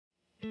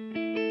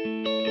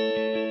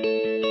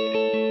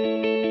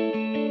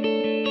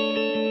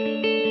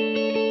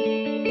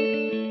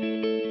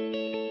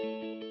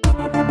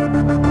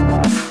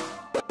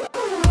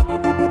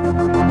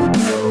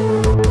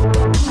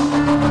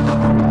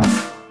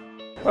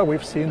Well,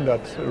 we've seen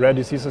that rare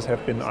diseases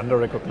have been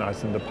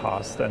under-recognized in the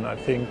past, and I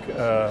think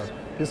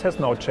this has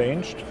now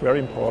changed. Very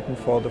important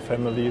for the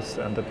families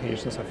and the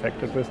patients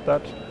affected with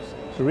that.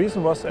 The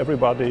reason was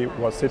everybody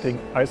was sitting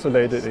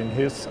isolated in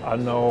his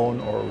unknown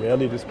or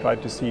rarely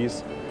described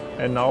disease,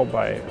 and now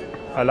by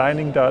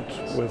aligning that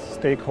with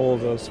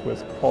stakeholders,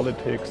 with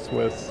politics,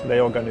 with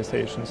lay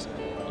organizations,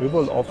 we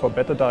will offer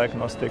better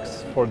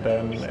diagnostics for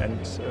them,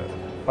 and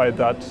by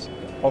that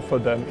offer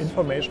them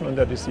information on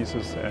their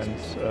diseases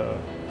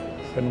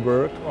and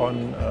work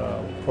on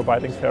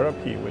providing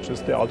therapy, which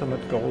is the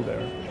ultimate goal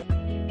there.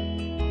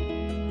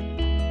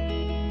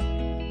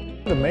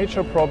 The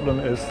major problem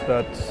is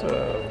that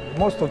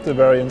most of the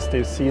variants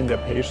they see in their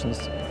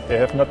patients, they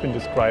have not been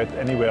described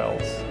anywhere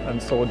else,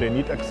 and so they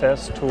need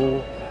access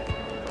to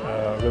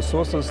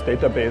resources,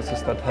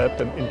 databases that help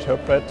them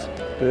interpret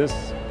this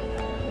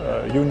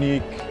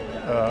unique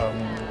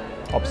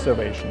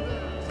observation.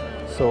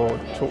 So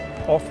to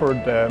offer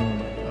them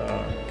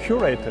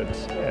curated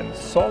and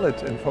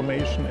solid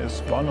information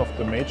is one of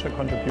the major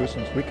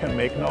contributions we can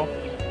make now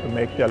to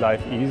make their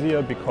life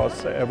easier,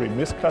 because every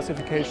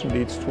misclassification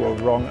leads to a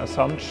wrong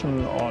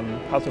assumption on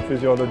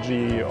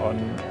pathophysiology, on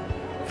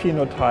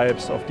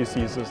phenotypes of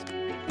diseases.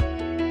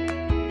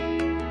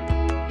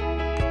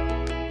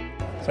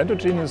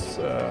 Centogene is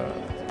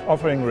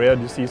offering rare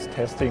disease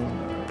testing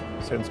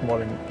since more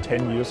than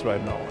 10 years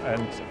right now,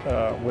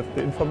 and with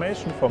the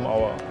information from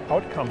our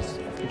outcomes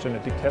of the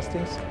genetic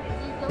testings,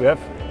 we have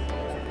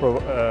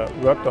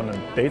worked on a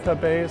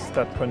database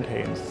that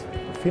contains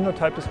the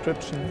phenotype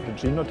description, the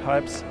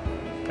genotypes,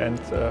 and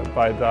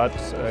by that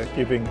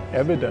giving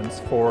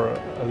evidence for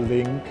a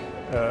link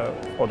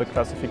for the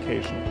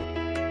classification.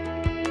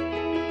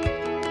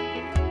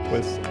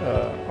 With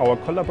our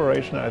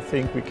collaboration, I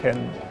think we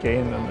can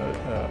gain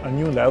a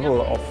new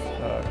level of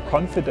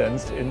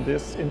confidence in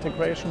this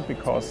integration,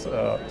 because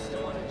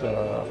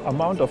the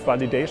amount of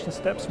validation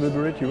steps will be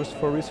reduced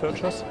for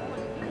researchers,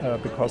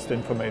 because the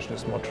information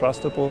is more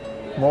trustable.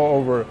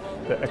 Moreover,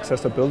 the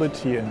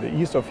accessibility and the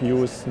ease of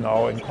use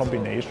now in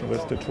combination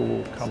with the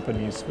two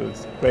companies will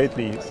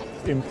greatly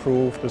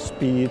improve the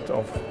speed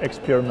of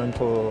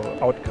experimental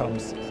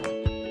outcomes.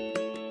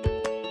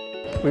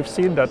 We've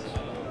seen that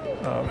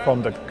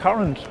from the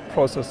current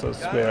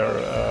processes where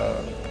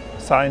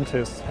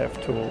scientists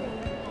have to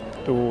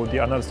do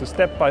the analysis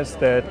step by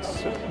step,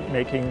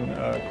 making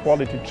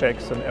quality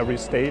checks on every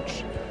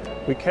stage,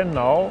 we can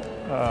now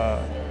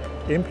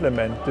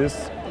implement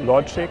this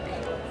logic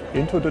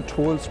into the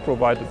tools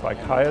provided by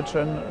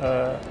QIAGEN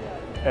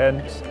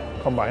and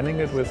combining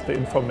it with the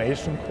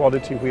information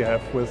quality we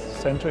have with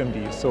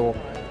CentoMD. So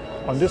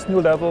on this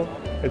new level,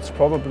 it's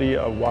probably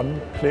a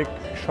one-click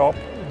shop.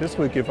 This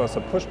will give us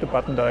a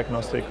push-the-button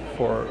diagnostic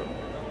for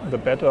the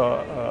better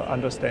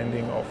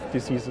understanding of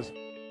diseases.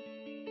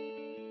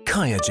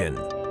 QIAGEN.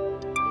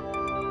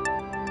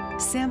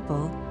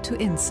 Sample to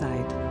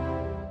insight.